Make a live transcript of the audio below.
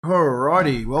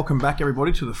Alrighty, welcome back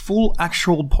everybody to the Full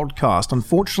Actual Podcast.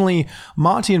 Unfortunately,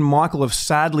 Marty and Michael have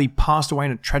sadly passed away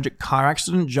in a tragic car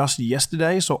accident just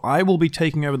yesterday, so I will be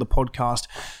taking over the podcast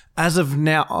as of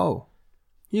now. Oh,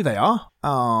 here they are.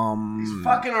 He's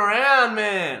fucking around,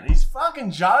 man. He's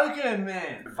fucking joking,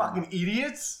 man. Fucking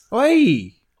idiots.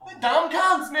 Hey! They're dumb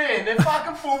cunts, man. They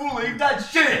fucking full believe that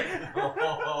shit.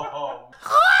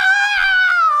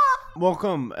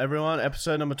 Welcome, everyone.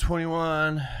 Episode number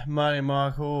 21. Marty and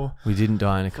Michael. We didn't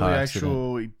die in a car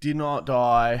accident. We did not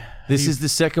die. This is the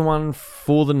second one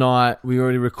for the night. We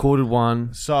already recorded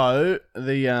one. So,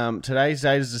 the today's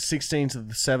date is the 16th of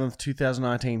the 7th,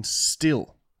 2019.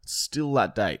 Still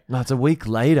that date. No, it's a week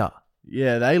later.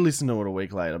 Yeah, they listen to it a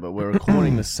week later, but we're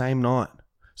recording the same night.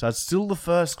 So, it's still the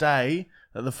first day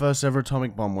that the first ever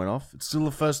atomic bomb went off. It's still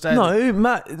the first day. No,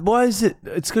 Matt, why is it?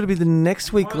 It's got to be the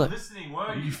next week. Listening,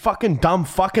 were You fucking dumb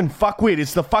fucking fuckwit.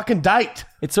 It's the fucking date.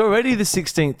 It's already the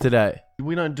 16th today.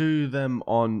 We don't do them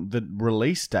on the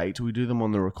release date. We do them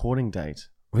on the recording date.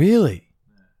 Really?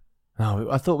 No,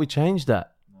 I thought we changed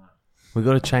that. We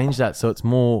got to change that so it's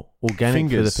more organic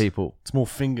for the people. It's more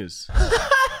fingers.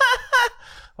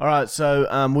 All right,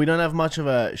 so we don't have much of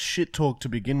a shit talk to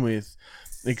begin with,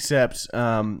 except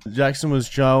Jackson was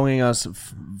showing us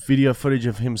video footage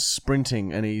of him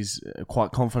sprinting, and he's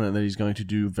quite confident that he's going to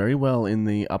do very well in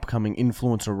the upcoming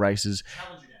influencer races,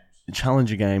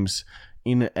 Challenger Games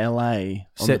in LA.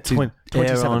 Set to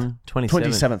air on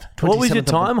 27th. What was your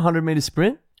time? 100 meter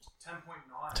sprint?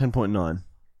 10.9.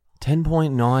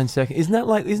 10.9 seconds.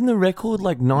 Isn't the record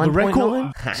like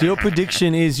 9.9? So your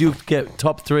prediction is you'll get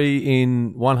top 3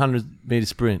 in 100 meter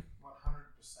sprint.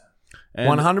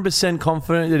 100%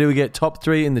 confident that he will get top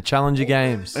 3 in the Challenger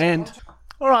Games. And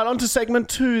all right, on to segment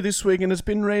 2 this week, and it's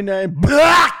been renamed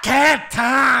Black Cat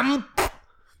Time.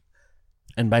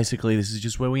 And basically, this is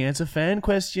just where we answer fan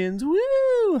questions.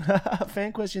 Woo!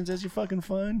 Fan questions as your fucking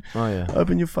phone. Oh yeah.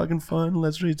 Open your fucking phone.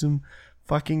 Let's read some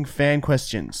fucking fan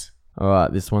questions. All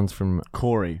right, this one's from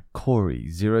Corey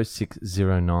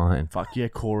 0609. Fuck yeah,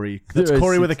 Corey. That's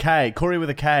Corey with a K. Corey with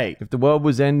a K. If the world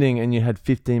was ending and you had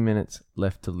 15 minutes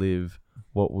left to live,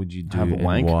 what would you do Have a and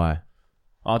wank? why?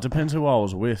 Oh, it depends who I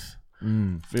was with.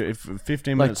 If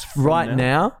 15 Like minutes from right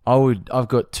now, I've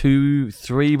got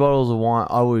 2-3 bottles of wine.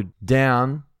 I would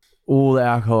down all the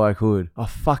alcohol I could. Oh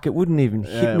fuck, it wouldn't even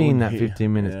hit it me in wouldn't that hit you.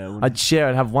 15 minutes. Yeah, it wouldn't. I'd share.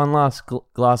 I'd have one last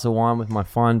glass of wine with my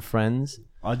fine friends.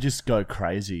 I'd just go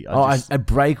crazy. I'd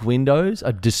break windows.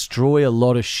 I'd destroy a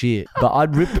lot of shit. But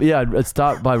I'd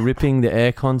start by ripping the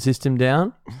aircon system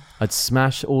down. I'd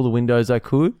smash all the windows I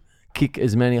could. Kick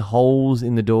as many holes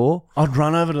in the door. I'd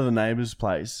run over to the neighbour's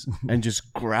place and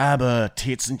just grab her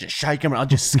tits and just shake them. I'd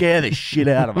just scare the shit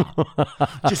out of her.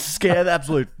 Just scare the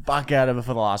absolute fuck out of her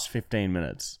for the last 15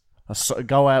 minutes.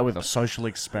 Go out with a social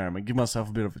experiment. Give myself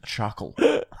a bit of a chuckle.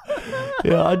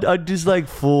 Yeah, I'd just like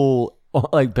fall,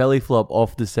 like belly flop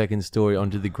off the second story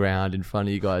onto the ground in front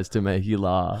of you guys to make you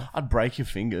laugh. I'd break your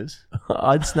fingers.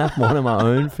 I'd snap one of my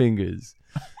own fingers.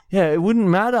 Yeah, it wouldn't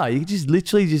matter. You could just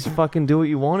literally just fucking do what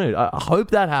you wanted. I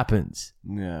hope that happens.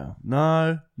 Yeah.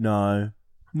 No. I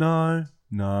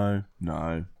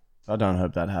don't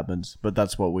hope that happens, but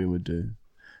that's what we would do.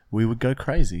 We would go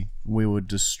crazy. We would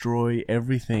destroy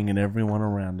everything and everyone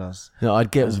around us. No,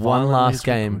 I'd get As one violently last as we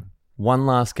game. could. One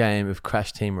last game of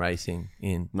Crash Team Racing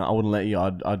in. No, I wouldn't let you.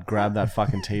 I'd grab that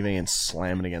fucking TV and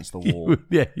slam it against the wall.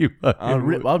 Yeah, you would.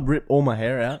 I'd rip all my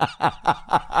hair out.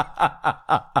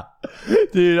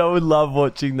 Dude, I would love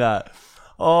watching that.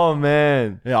 Oh,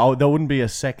 man. Yeah, there wouldn't be a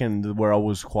second where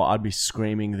I'd be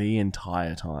screaming the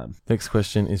entire time. Next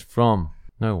question is from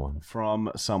no one. From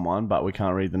someone, but we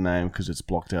can't read the name because it's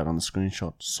blocked out on the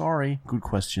screenshot. Sorry. Good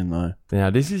question, though.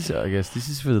 Now, this is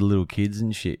for the little kids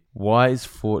and shit. Why is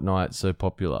Fortnite so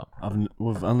popular?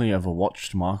 We've only ever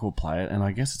watched Michael play it, and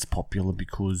I guess it's popular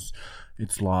because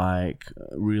it's like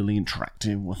really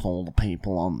interactive with all the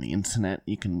people on the internet.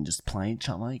 You can just play each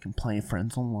other. You can play your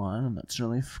friends online, and that's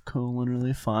really cool and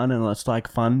really fun. And it's like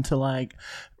fun to like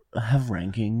have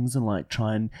rankings and like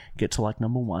try and get to like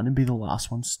number 1 and be the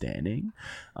last one standing.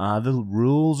 The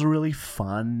rules are really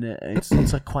fun. It's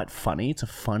like quite funny. It's a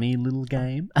funny little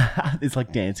game. It's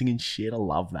like dancing and shit. I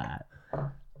love that.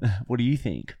 What do you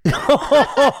think?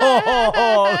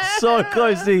 Oh, so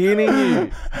close to hitting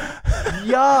you.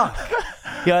 Yuck.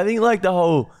 Yeah, I think like the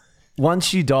whole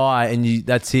once you die and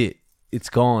that's it. It's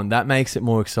gone. That makes it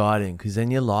more exciting because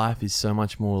then your life is so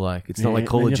much more like it's not like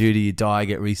Call of Duty. You die,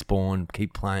 get respawned,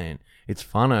 keep playing. It's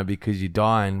funner because you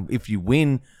die, and if you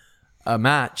win a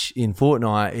match in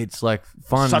Fortnite, it's like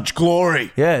fun. Such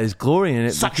glory. Yeah, there's glory in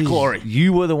it. Such because glory.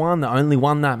 You were the one that only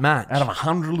won that match. Out of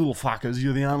 100 little fuckers,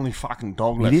 you're the only fucking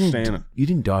dog left standing. You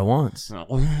didn't die once.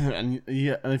 And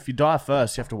if you die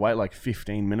first, you have to wait like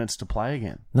 15 minutes to play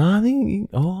again. No, I think.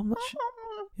 I'm not sure.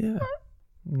 Yeah.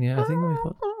 Yeah, I think we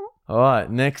got. All right,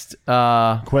 next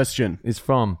Question. is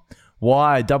from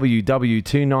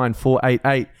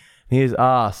YWW29488. He has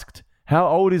asked, how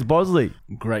old is Bosley?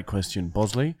 Great question.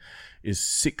 Bosley is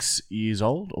 6 years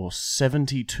old or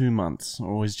 72 months,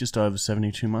 or he's just over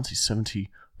 72 months. He's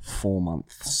 74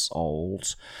 months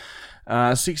old.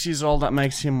 6 years old, that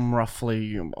makes him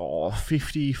roughly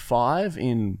 55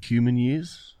 in human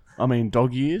years. I mean,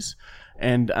 dog years.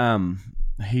 And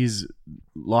his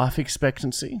life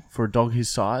expectancy for a dog his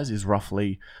size is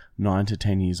roughly 9 to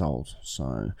 10 years old.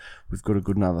 So we've got a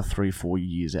good another 3-4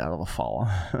 years out of the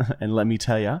fella. And let me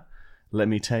tell you,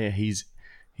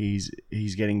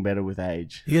 he's getting better with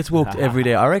age. He gets walked every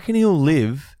day. I reckon he'll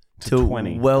live till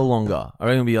 20. well longer. I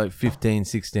reckon it'll be like 15,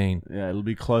 16. Yeah, it'll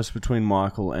be close between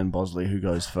Michael and Bosley who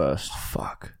goes first.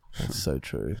 Fuck. That's so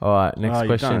true. All right, next you've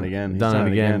question. done it again. He's Done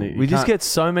it again. You We just can't- get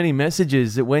so many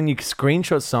messages that when you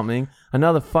screenshot something,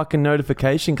 another fucking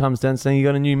notification comes down saying you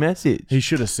got a new message. He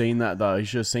should have seen that though. He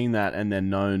should have seen that and then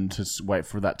known to wait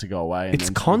for that to go away. And It's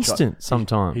then constant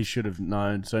sometimes. He should have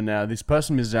known. So now this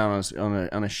person is down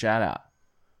on a shout out.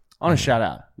 On a shout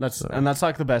out. That's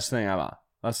like the best thing ever.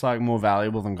 That's like more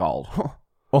valuable than gold.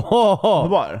 Oh,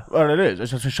 What it is?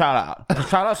 It's just a shout out. The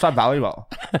shout out's so valuable.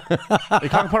 You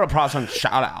can't put a price on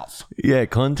shout outs. yeah,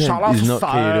 content Shout outs is not key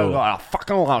at all. I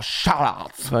fucking love shout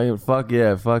outs.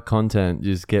 Fuck content.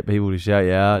 Just get people to shout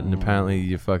you out, and apparently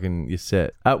you're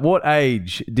set. At what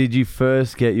age did you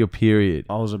first get your period?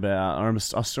 I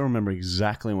still remember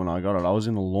exactly when I got it. I was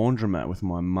in the laundromat with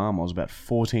my mum. I was about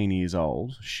 14 years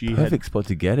old. Perfect spot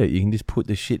to get it. You can just put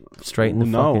the shit straight in the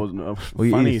No, Well,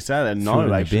 funny you you say that. threw it in No,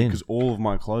 the actually, bin. because all of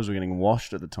my clothes were getting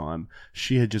washed at the time.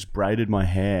 She had just braided my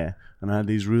hair, and I had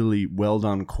these really well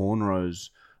done cornrows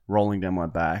rolling down my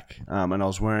back. And I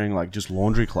was wearing like just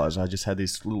laundry clothes. I just had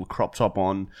this little crop top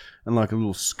on and like a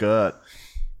little skirt.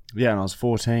 Yeah, and I was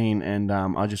 14, and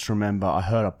I just remember I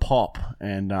heard a pop,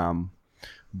 and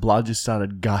blood just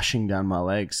started gushing down my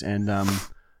legs, and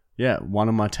yeah, one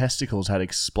of my testicles had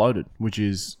exploded, which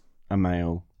is a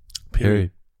male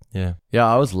period. Yeah. Yeah,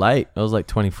 I was late. I was like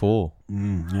 24.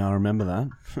 Yeah, I remember that.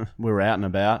 We were out and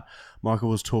about. Michael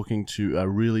was talking to a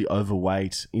really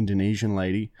overweight Indonesian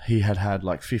lady. He had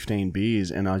like 15 beers,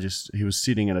 and he was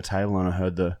sitting at a table, and I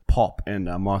heard the pop, and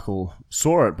Michael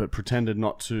saw it but pretended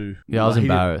not to. Yeah, I was He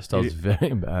didn't- embarrassed. I he was didn't- very He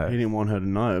embarrassed. didn't want her to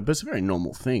know, but it's a very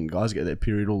normal thing. Guys get their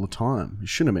period all the time. He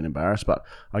shouldn't have been embarrassed, but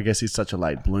I guess he's such a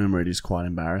late bloomer, it is quite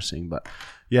embarrassing. But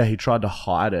yeah, he tried to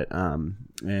hide it. Yeah,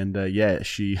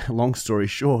 long story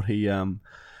short,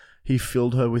 he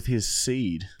filled her with his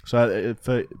seed. So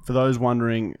for those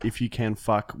wondering if you can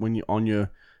fuck when you're on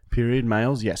your period,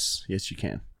 males, yes you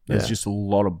can. There's Yeah. just a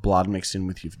lot of blood mixed in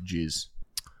with your jizz.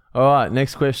 All right,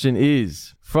 next question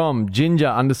is from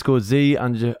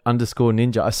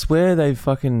Ginger_Z_Ninja. I swear they've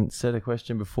fucking said a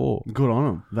question before. Good on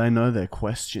them. They know their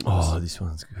questions. Oh, this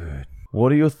one's good.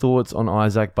 What are your thoughts on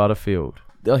Isaac Butterfield?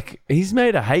 Like, he's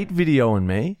made a hate video on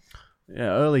me. Yeah,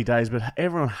 early days, but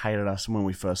everyone hated us when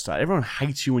we first started. Everyone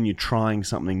hates you when you're trying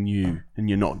something new and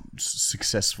you're not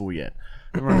successful yet.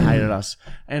 Everyone hated us.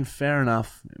 And fair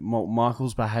enough,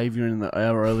 Michael's behaviour in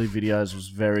our early videos was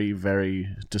very, very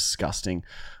disgusting.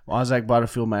 Isaac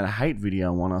Butterfield made a hate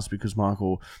video on us because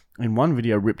Michael, in one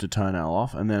video, ripped a toenail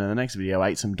off, and then in the next video,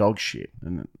 ate some dog shit.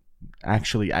 And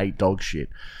actually ate dog shit.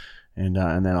 And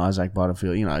then Isaac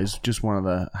Butterfield, he's just one of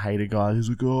the hater guys. He's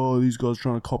like, oh, these guys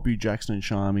trying to copy Jackson and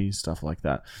Sharmy, stuff like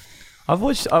that. I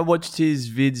watched his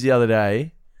vids the other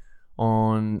day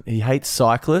on, he hates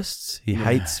cyclists, he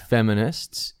hates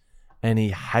feminists, and he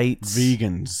hates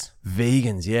Vegans.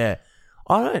 Yeah.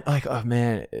 I don't, like, oh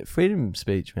man, freedom of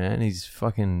speech, man. He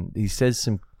says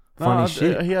some funny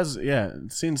shit. He has,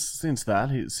 since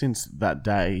that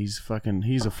day, he's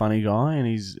a funny guy, and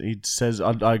he says,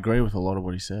 I agree with a lot of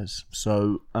what he says.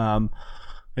 So,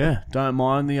 yeah, don't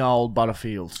mind the old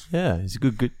Butterfield. Yeah, he's a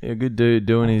good dude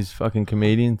doing his fucking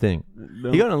comedian thing.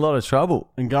 He got in a lot of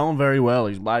trouble. And going very well.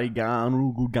 He's bloody going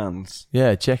real good guns.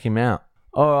 Yeah, check him out.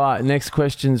 All right, next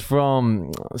question's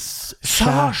from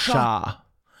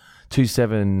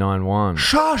Shasha2791.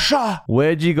 Shasha!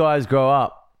 Where'd you guys grow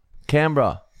up?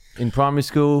 Canberra, in primary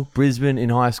school, Brisbane, in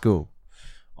high school.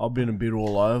 I've been a bit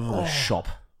all over the shop.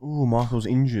 Ooh, Michael's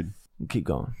injured. Keep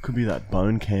going. Could be that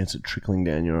bone cancer trickling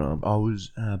down your arm. I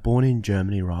was born in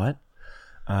Germany, right?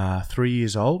 3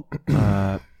 years old.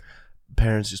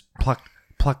 Parents just plucked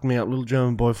plucked me up. Little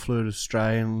German boy flew to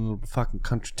Australia in a little fucking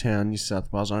country town, New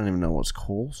South Wales. I don't even know what it's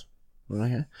called. Okay.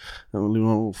 And we lived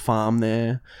on a little farm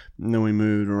there. And then we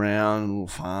moved around, a little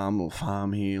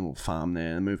farm here, a little farm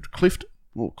there. And moved to Clifton,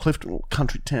 little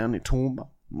country town near Toowoomba,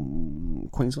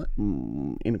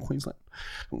 Queensland, inner Queensland.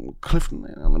 Clifton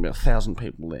there, only about 1,000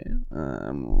 people there.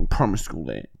 Primary school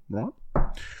there, right?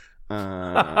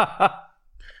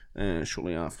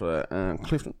 Shortly after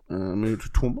Clifton, moved to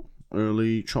Toowoomba,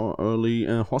 early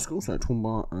high school, so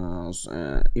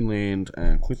Toowoomba, inland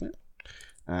Queensland,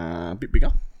 a bit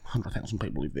bigger, 100,000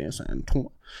 people live there, so in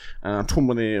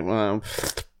Toowoomba there,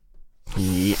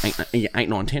 8,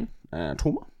 9, 10,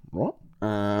 Toowoomba,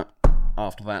 right?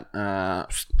 After that,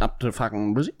 up to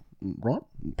fucking Brizzy, right?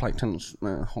 Played tennis,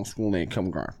 high school there,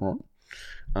 Kelvin Grove, right?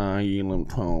 Year 11,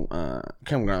 12,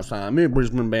 Kelvin Grove, so moved to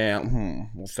Brisbane about,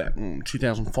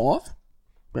 2005?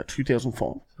 About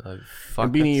 2005. So,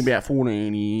 I've been here about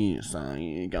 14 years, so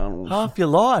yeah, going on. half your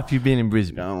life you've been in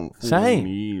Brisbane. Going on 14 Same.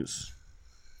 years.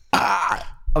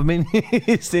 I've been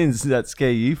here since that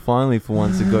scare you finally for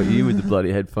once that got you with the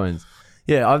bloody headphones.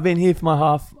 Yeah, I've been here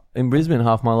for in Brisbane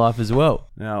half my life as well.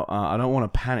 Now, I don't want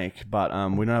to panic, but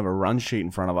we don't have a run sheet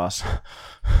in front of us.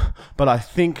 But I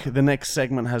think the next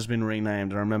segment has been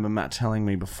renamed. I remember Matt telling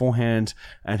me beforehand,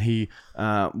 and he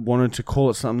wanted to call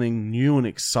it something new and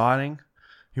exciting.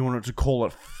 He wanted to call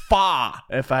it FARR,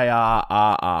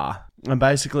 F-A-R-R-R. And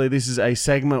basically, this is a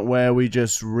segment where we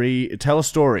just tell a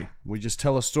story. We just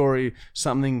tell a story,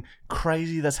 something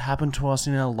crazy that's happened to us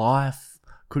in our life.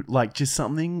 Like just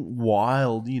something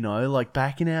wild, like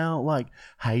back in our like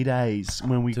heydays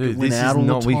when we Dude, went this out is all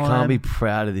not. the We time. can't be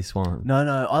proud of this one.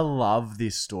 No, I love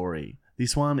this story.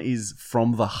 This one is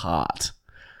from the heart.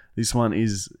 This one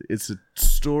it's a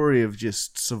story of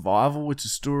just survival. It's a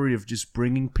story of just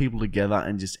bringing people together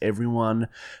and just everyone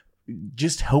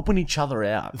just helping each other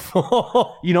out.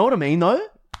 You know what I mean, though?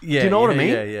 Yeah, do you know what I mean?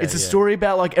 Yeah, it's a story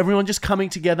about like everyone just coming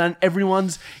together and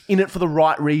everyone's in it for the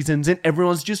right reasons and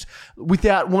everyone's just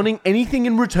without wanting anything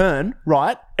in return,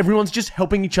 right? Everyone's just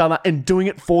helping each other and doing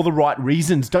it for the right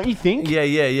reasons, don't you think? Yeah.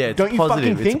 It's Don't you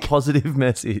positive. fucking think? It's a positive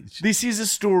message. This is a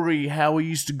story how we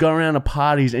used to go around to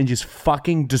parties and just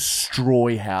fucking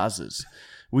destroy houses.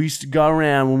 We used to go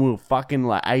around when we were fucking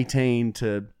like 18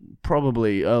 to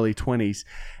probably early 20s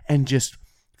and just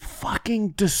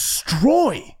fucking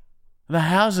destroy the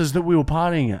houses that we were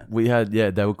partying at. We had,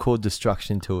 they were called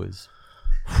destruction tours.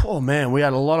 Oh man, we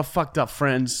had a lot of fucked up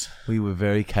friends. We were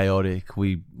very chaotic.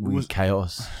 We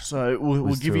chaos. So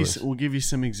we'll give you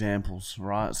some examples,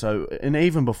 right? So and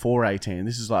even before 18,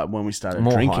 this is like when we started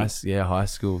drinking. High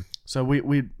school. So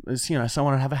we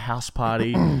someone would have a house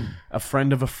party, a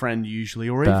friend of a friend usually,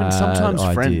 or even sometimes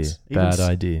friends. Bad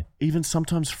idea. Even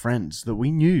sometimes friends that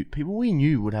we knew, people we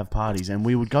knew would have parties, and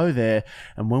we would go there.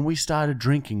 And when we started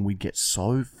drinking, we'd get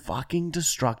so fucking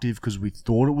destructive because we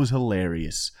thought it was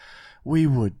hilarious. We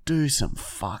would do some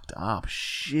fucked up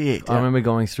shit. I remember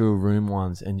going through a room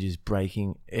once and just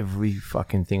breaking every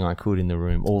fucking thing I could in the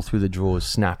room, all through the drawers,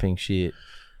 snapping shit.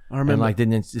 I remember, and like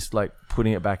then it's just like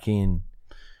putting it back in,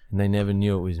 and they never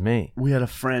knew it was me. We had a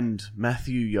friend,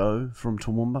 Matthew Yo from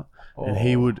Toowoomba, and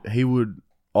he would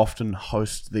often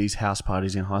host these house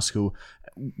parties in high school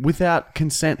without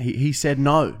consent. He said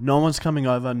no one's coming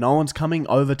over, no one's coming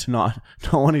over tonight,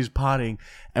 no one is partying,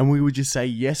 and we would just say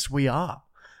yes we are.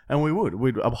 And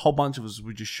we'd a whole bunch of us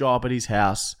would just show up at his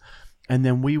house, and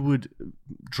then we would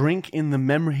drink in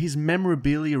his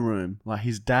memorabilia room, like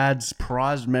his dad's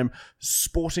prized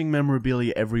sporting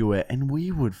memorabilia everywhere, and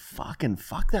we would fucking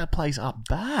fuck that place up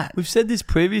bad. We've said this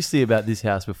previously about this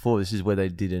house before. This is where they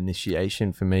did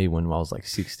initiation for me when I was like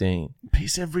 16.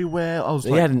 Piss everywhere.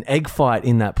 They had an egg fight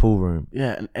in that pool room.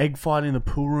 Yeah, an egg fight in the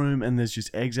pool room, and there's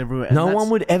just eggs everywhere. And no one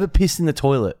would ever piss in the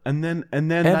toilet. And then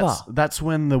Ever. that's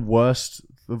when the worst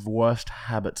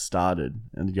habit started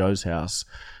in Yo's house.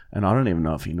 And I don't even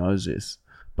know if he knows this,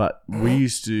 but we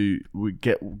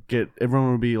get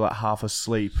everyone would be like half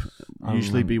asleep,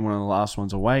 usually be one of the last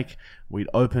ones awake. We'd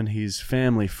open his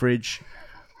family fridge,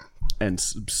 and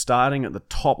starting at the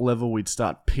top level, we'd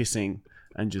start pissing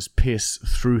and just piss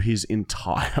through his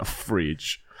entire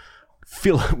fridge,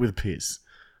 fill it with piss.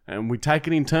 And we'd take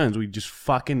it in turns. We'd just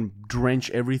fucking drench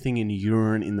everything in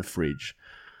urine in the fridge.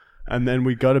 And then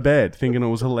we'd go to bed thinking it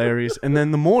was hilarious. And then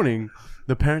in the morning,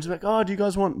 the parents were like, oh, do you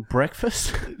guys want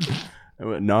breakfast? I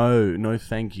went, no,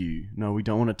 thank you. No, we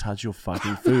don't want to touch your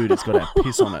fucking food. It's got our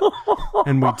piss on it.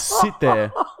 And we'd sit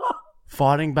there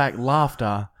fighting back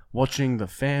laughter, watching the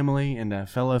family and our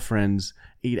fellow friends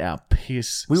eat our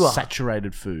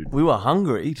saturated food. We were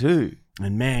hungry too.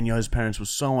 And man, Yo's parents were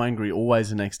so angry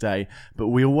always the next day. But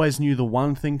we always knew the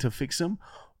one thing to fix them.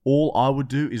 all I would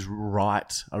do is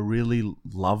write a really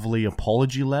lovely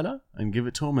apology letter and give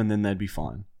it to them, and then they'd be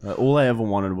fine. All they ever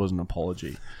wanted was an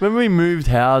apology. Remember we moved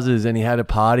houses and he had a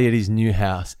party at his new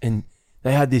house and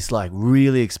they had this like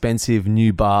really expensive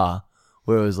new bar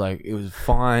where it was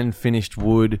fine finished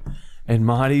wood and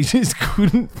Marty just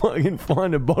couldn't fucking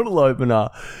find a bottle opener.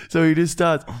 So he just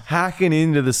starts hacking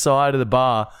into the side of the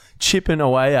bar, chipping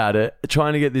away at it,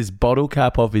 trying to get this bottle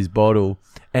cap off his bottle.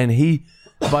 And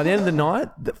by the end of the night,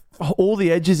 all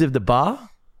the edges of the bar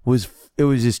was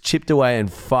just chipped away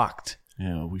and fucked.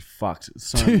 Yeah, we fucked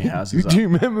so many houses up. Do you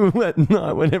remember that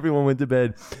night when everyone went to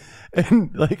bed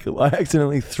and like I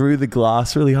accidentally threw the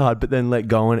glass really hard but then let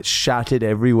go and it shattered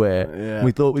everywhere? Yeah.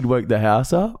 We thought we'd woke the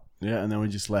house up. Yeah, and then we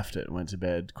just left it and went to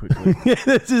bed quickly.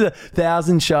 This is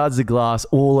 1,000 shards of glass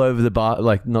all over the bar,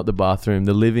 like not the bathroom,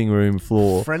 the living room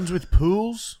floor. Friends with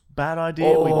pools? Bad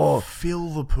idea. We'd fill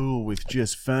the pool with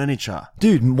just furniture.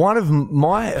 Dude, one of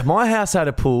my house had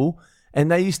a pool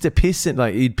and they used to piss in,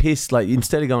 like you'd piss, like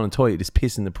instead of going to the toilet, you just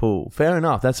piss in the pool. Fair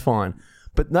enough, that's fine.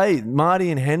 But Marty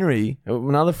and Henry,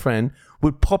 another friend,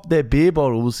 would pop their beer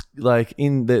bottles like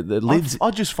in the lids.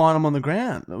 I'd just find them on the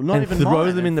ground. Not And even throw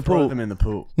mine, them in the throw pool. them in the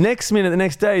pool. Next minute, the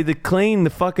next day, the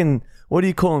fucking, what do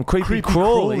you call them? Creepy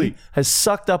crawly has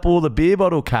sucked up all the beer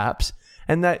bottle caps.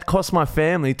 And that cost my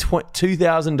family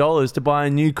 $2,000 to buy a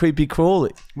new creepy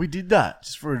crawly. We did that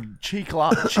just for a cheeky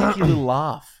little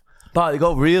laugh. But it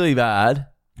got really bad.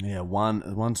 Yeah,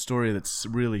 one story that's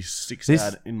really sticks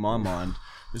out in my mind.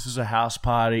 This was a house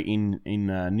party in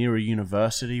near a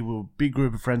university. We were a big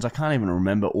group of friends. I can't even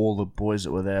remember all the boys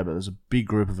that were there, but there's a big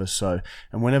group of us. And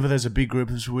whenever there's a big group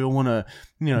of us, we all want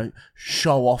to,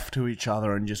 show off to each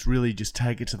other and just really just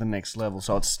take it to the next level.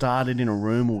 So it started in a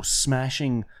room. We were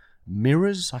smashing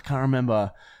mirrors. I can't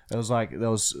remember. There was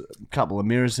a couple of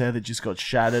mirrors there that just got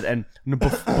shattered. And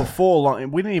before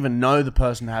long, we didn't even know the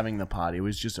person having the party. It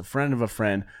was just a friend of a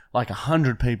friend, like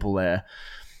 100 people there.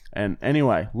 And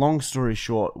anyway, long story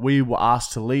short, we were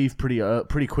asked to leave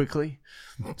pretty quickly.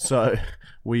 So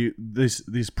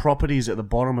this property is at the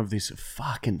bottom of this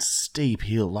fucking steep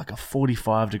hill, like a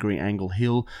 45-degree angle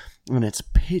hill, and it's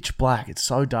pitch black. It's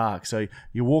so dark. So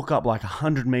you walk up like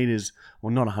 100 meters,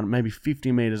 well not 100, maybe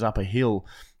 50 meters up a hill,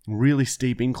 really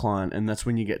steep incline, and that's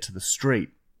when you get to the street.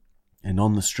 And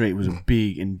on the street was a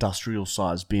big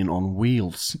industrial-sized bin on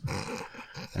wheels.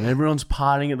 And everyone's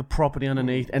partying at the property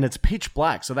underneath, and it's pitch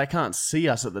black, so they can't see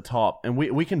us at the top. And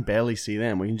we can barely see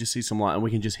them. We can just see some light, and we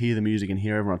can just hear the music and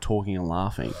hear everyone talking and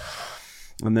laughing.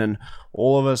 And then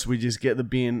all of us, we just get the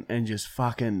bin and just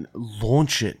fucking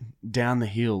launch it down the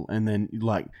hill, and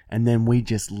then we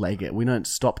just leg it. We don't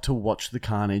stop to watch the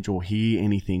carnage or hear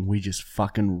anything. We just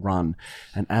fucking run.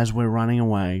 And as we're running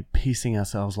away, pissing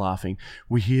ourselves laughing,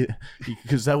 we hear,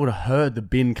 because they would have heard the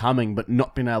bin coming but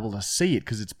not been able to see it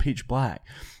because it's pitch black.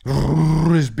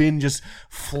 This bin just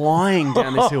flying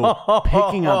down this hill,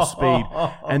 picking up speed,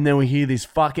 and then we hear this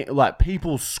fucking, like,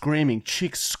 people screaming,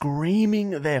 chicks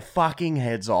screaming their fucking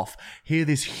heads off, hear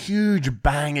this huge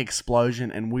bang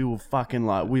explosion, and we were fucking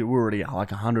like, we were already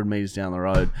like 100 meters down the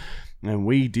road, and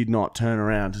we did not turn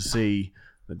around to see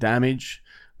the damage.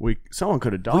 Someone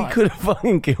could have died. We could have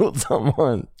fucking killed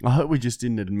someone. I hope we just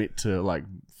didn't admit to, like,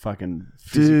 fucking...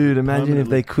 Dude, imagine if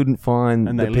they couldn't find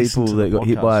And the they listened people to that the got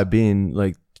hit by podcast. a bin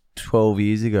like 12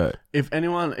 years ago. If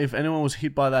anyone was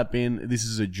hit by that bin, this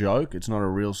is a joke. It's not a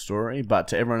real story. But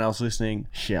to everyone else listening,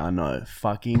 yeah, I know.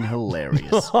 Fucking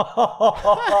hilarious.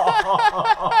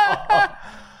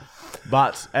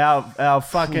 But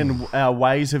our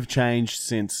ways have changed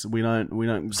since we don't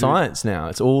do- Science now.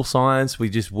 It's all science. We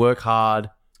just work hard.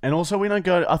 And also, we don't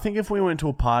go... I think if we went to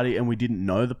a party and we didn't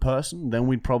know the person, then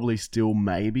we'd probably still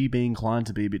maybe be inclined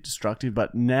to be a bit destructive.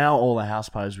 But now all the house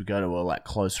parties we go to are like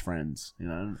close friends, you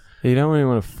know? You don't really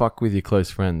want to fuck with your close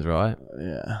friends, right?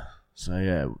 Yeah. So,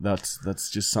 yeah,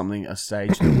 that's just something, a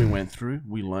stage that we went through.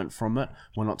 We learnt from it.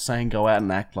 We're not saying go out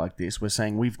and act like this. We're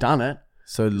saying we've done it.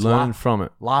 So learn from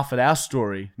it. Laugh at our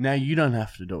story. Now you don't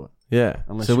have to do it. Yeah.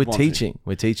 Unless So you we're want to. teaching.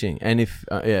 We're teaching. And if,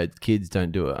 kids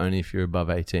don't do it. Only if you're above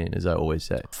 18, as I always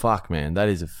say. Fuck, man. That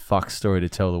is a fuck story to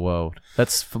tell the world.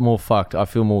 That's more fucked. I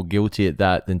feel more guilty at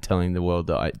that than telling the world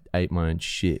that I ate my own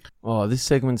shit. Oh, this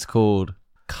segment's called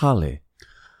Kale.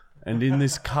 And in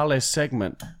this Kale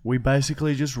segment, we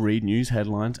basically just read news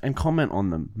headlines and comment on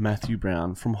them. Matthew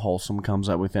Brown from Wholesome comes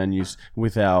up with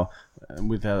our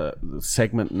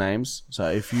segment names. So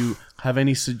if you have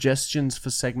any suggestions for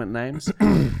segment names,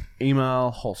 email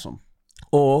Wholesome.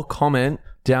 Or comment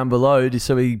down below just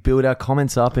so we build our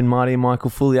comments up in Marty and Michael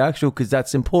Fully Actual because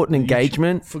that's important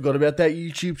engagement. Forgot about that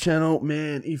YouTube channel.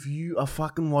 Man, if you are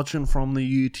fucking watching from the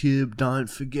YouTube, don't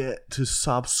forget to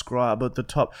subscribe at the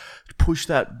top. Push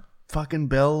that fucking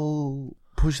bell.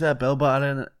 Push that bell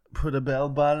button. Put a bell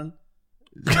button.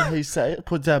 Is that how you say it?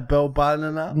 Put that bell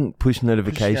button up. Push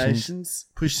notifications.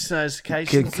 Push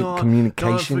notifications on.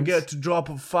 Communications. Don't forget to drop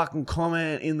a fucking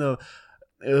comment in the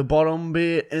bottom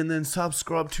bit and then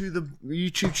subscribe to the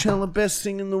YouTube channel. The best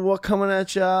thing in the world coming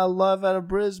at you live out of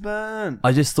Brisbane.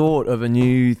 I just thought of a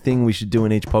new thing we should do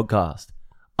in each podcast.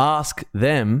 Ask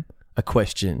them a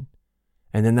question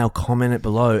and then they'll comment it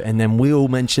below and then we'll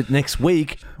mention next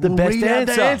week the best read out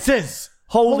answer. the answers.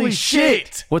 Holy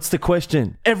shit. What's the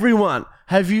question? Everyone,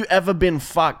 have you ever been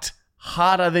fucked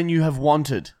harder than you have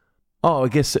wanted? Oh, I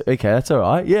guess, okay, that's all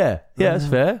right. Yeah, that's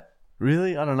fair.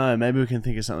 Really? I don't know. Maybe we can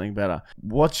think of something better.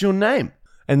 What's your name?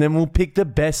 And then we'll pick the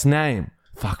best name.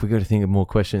 Fuck, we got to think of more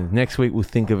questions. Next week we'll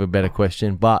think of a better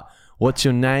question. But what's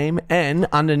your name? And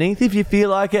underneath, if you feel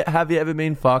like it, have you ever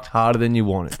been fucked harder than you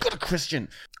wanted? I've got a question.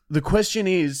 The question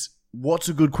is, what's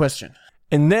a good question?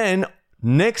 And then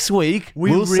next week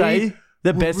we'll say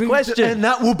the best question. And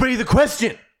that will be the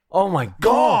question. Oh my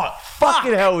God.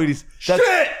 Fucking hell, it is. That's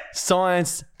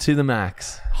science to the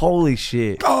max. Holy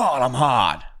shit. God, I'm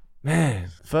hard. Man.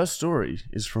 First story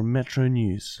is from Metro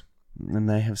News. And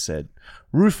they have said,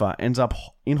 roofer ends up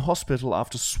in hospital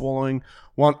after swallowing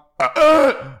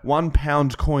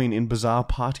 £1 coin in bizarre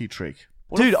party trick.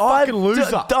 What Dude, a fucking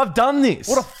loser. I've done this.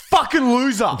 What a fucking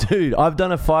loser. Dude, I've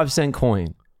done a 5-cent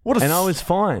coin. And I was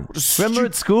fine. Remember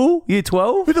at school, year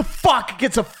 12? Who the fuck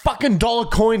gets a fucking dollar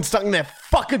coin stuck in their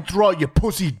fucking throat, you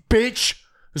pussy bitch?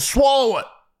 Just swallow it.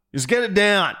 Just get it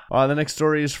down. All right, the next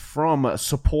story is from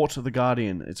Support The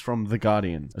Guardian. It's from The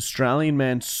Guardian. Australian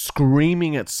man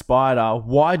screaming at spider,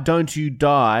 "Why don't you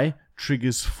die?"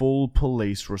 triggers full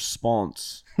police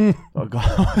response. A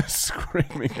guy was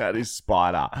screaming at his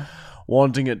spider,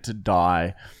 wanting it to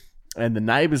die. And the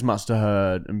neighbours must have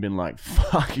heard and been like,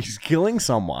 fuck, he's killing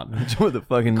someone. What the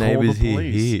fucking Call neighbours the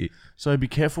police. here? So be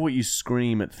careful what you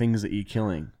scream at things that you're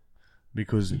killing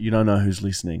because you don't know who's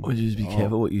listening. Or just be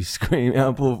careful what you scream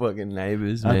out, poor fucking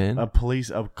neighbours, man.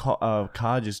 A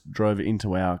car just drove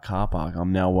into our car park.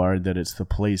 I'm now worried that it's the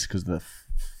police because the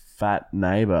fat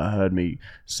neighbour heard me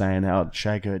saying how I'd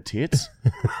shake her tits.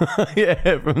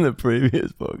 Yeah, from the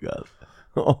previous podcast.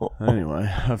 Anyway,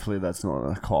 hopefully that's not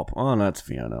a cop. Oh, no, it's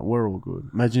Fiona. We're all good.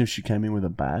 Imagine if she came in with a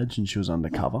badge and she was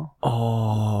undercover.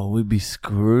 Oh, we'd be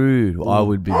screwed. Ooh. I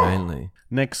would be mainly.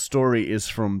 Next story is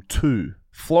from 2.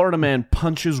 Florida man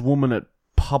punches woman at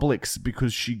Publix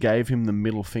because she gave him the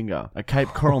middle finger. A Cape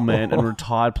Coral man and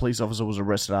retired police officer was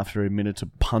arrested after he admitted to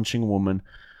punching a woman.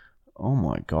 Oh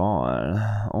my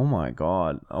God. Oh my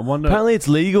God. I wonder. Apparently it's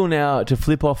legal now to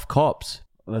flip off cops.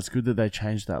 That's good that they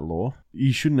changed that law.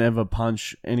 You shouldn't ever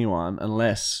punch anyone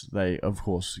unless they, of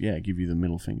course, give you the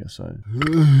middle finger. So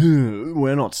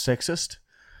we're not sexist.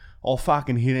 I'll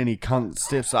fucking hit any cunt that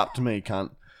steps up to me,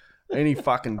 cunt. Any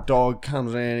fucking dog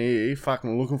comes in, he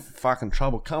fucking looking for fucking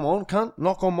trouble. Come on, cunt.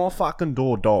 Knock on my fucking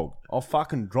door, dog. I'll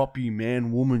fucking drop you,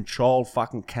 man, woman, child,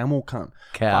 fucking camel, cunt.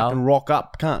 Cow. Fucking rock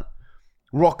up, cunt.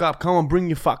 Rock up, come on, bring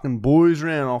your fucking boys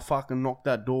around. I'll fucking knock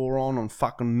that door on and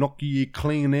fucking knock you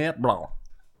clean out, blah.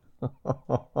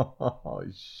 Oh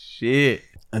shit!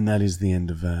 And that is the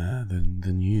end of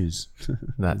the news.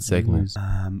 That segment.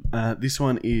 This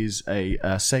one is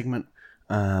a segment.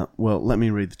 Well, let me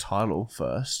read the title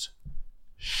first.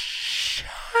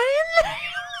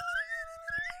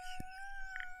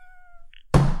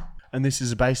 And this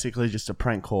is basically just a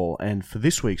prank call. And for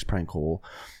this week's prank call,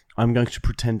 I'm going to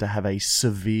pretend to have a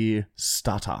severe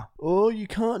stutter. Oh, you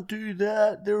can't do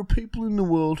that. There are people in the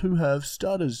world who have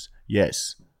stutters.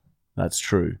 Yes. That's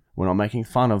true. We're not making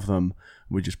fun of them.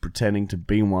 We're just pretending to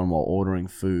be one while ordering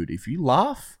food. If you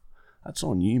laugh, that's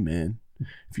on you, man.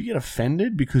 If you get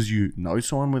offended because you know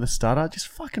someone with a stutter, just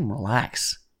fucking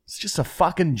relax. It's just a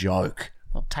fucking joke.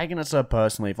 I'm not taking it so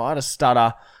personally. If I had a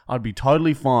stutter, I'd be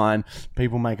totally fine.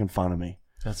 People making fun of me.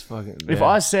 That's fucking... Yeah. If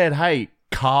I said, hey,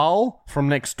 Carl from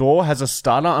next door has a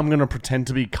stutter, I'm going to pretend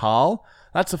to be Carl.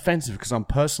 That's offensive because I'm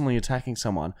personally attacking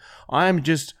someone. I am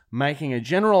just making a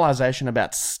generalization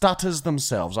about stutters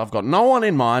themselves. I've got no one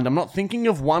in mind. I'm not thinking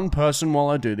of one person while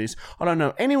I do this. I don't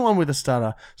know anyone with a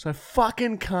stutter, so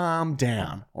fucking calm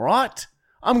down, all right?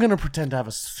 I'm going to pretend to have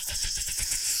a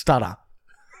stutter.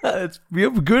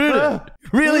 You're good at it.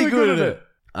 Really good at it.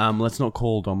 Let's not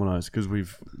call Domino's because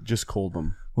we've just called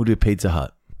them. We'll do Pizza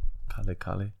Hut.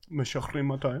 Kale.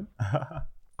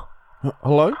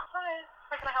 Hello? Hi,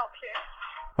 how can I help you?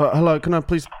 Hello, can I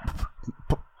please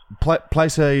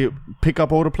place a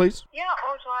pickup order, please? Yeah,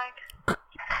 all right.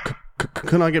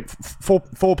 Can I get four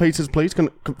pizzas, please?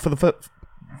 For the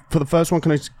first one,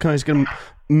 can I just get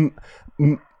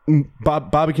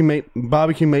barbecue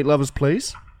meat lovers,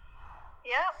 please?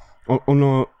 Yeah,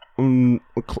 On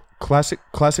classic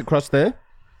crust there.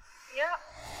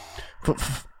 yeah.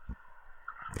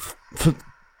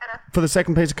 For the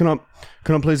second pizza, can I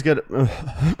please get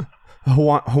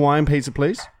Hawaiian pizza,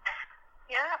 please?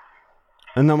 Yeah.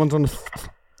 And that one's on the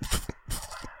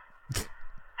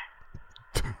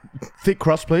thick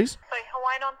crust, please. Sorry,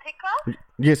 Hawaiian on thick crust?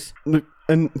 Yes,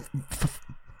 and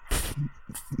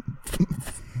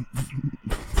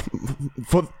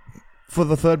for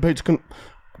the third pizza, can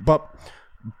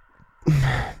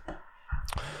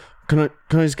I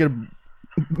just get a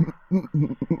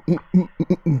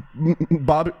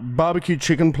barbecue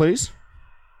chicken, please?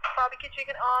 Barbecue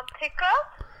chicken on thick crust?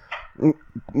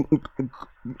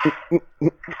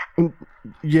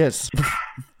 Yes.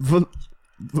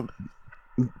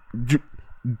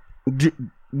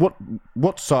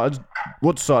 What sides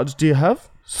do you have?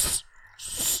 Sides?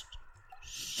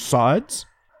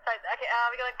 Sorry, okay,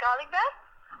 we got a garlic bread,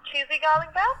 cheesy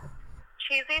garlic bread,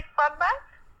 cheesy spud bites,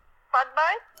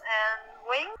 and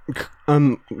wings.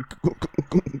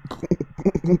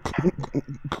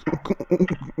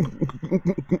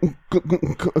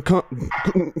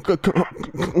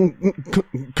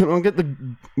 Can I get the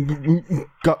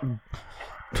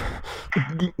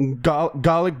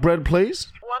garlic bread, please?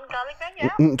 One garlic bread, yeah.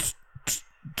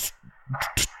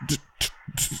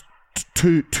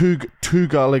 Two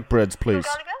garlic breads, please.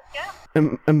 Garlic bread, yeah.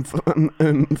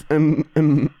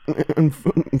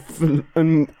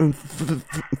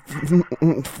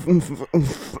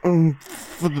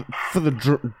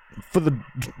 For the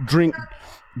drink,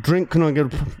 can I get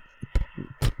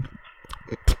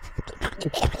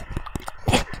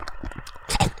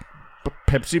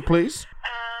Pepsi, please?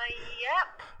 Yeah.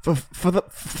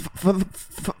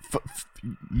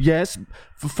 Yes,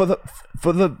 for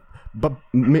the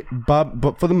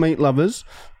meat lovers,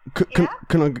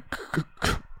 can I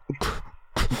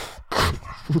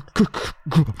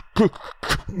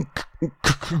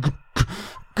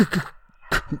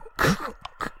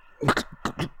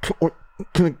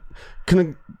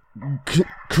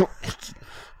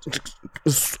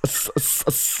a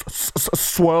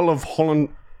swirl of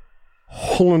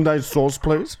hollandaise sauce,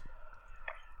 please?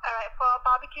 Alright, for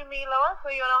barbecue meat lovers, so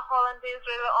you want a hollandaise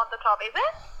drizzle on the top, is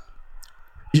it?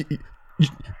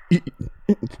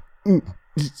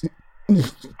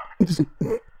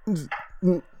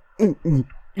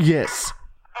 Yes.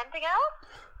 Anything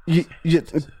else?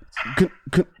 Yes.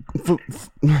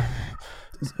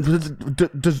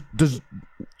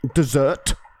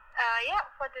 Dessert. Yeah,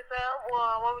 for dessert,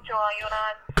 what would you want? You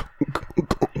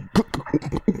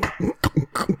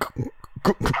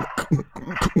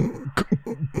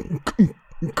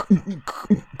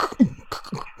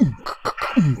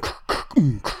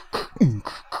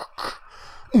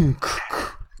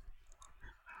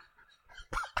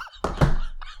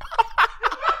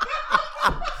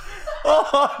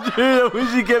Oh, dude, I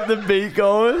wish you kept the beat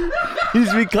going.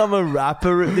 He's become a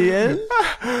rapper at the end.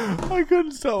 I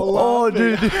couldn't stop Oh,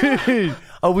 dude.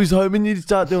 I was hoping you'd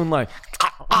start doing like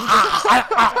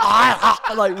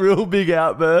real big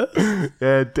outbursts.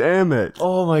 Yeah, damn it.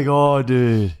 Oh my god,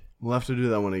 dude. We'll have to do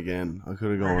that one again. I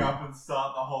could have gone. and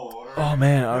start the whole order. Oh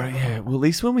man, yeah. Well, at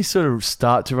least when we sort of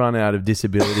start to run out of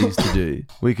disabilities to do,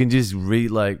 we can just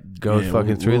go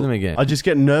fucking through them again. I just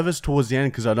get nervous towards the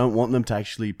end because I don't want them to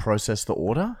actually process the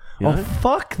order. You know? Oh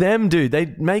fuck them, dude.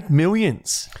 They make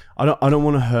millions. I don't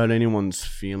want to hurt anyone's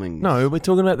feelings. No, we're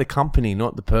talking about the company,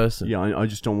 not the person. Yeah, I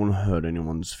just don't want to hurt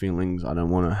anyone's feelings. I don't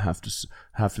want to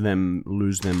have them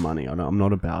lose their money. I'm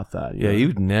not about that. Yeah, know? you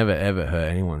would never ever hurt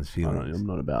anyone's feelings. I'm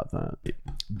not about that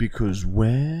because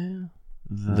we're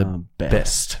the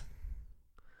best.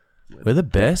 We're the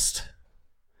best.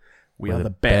 We are the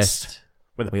best.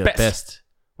 We're the best.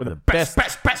 We're the best.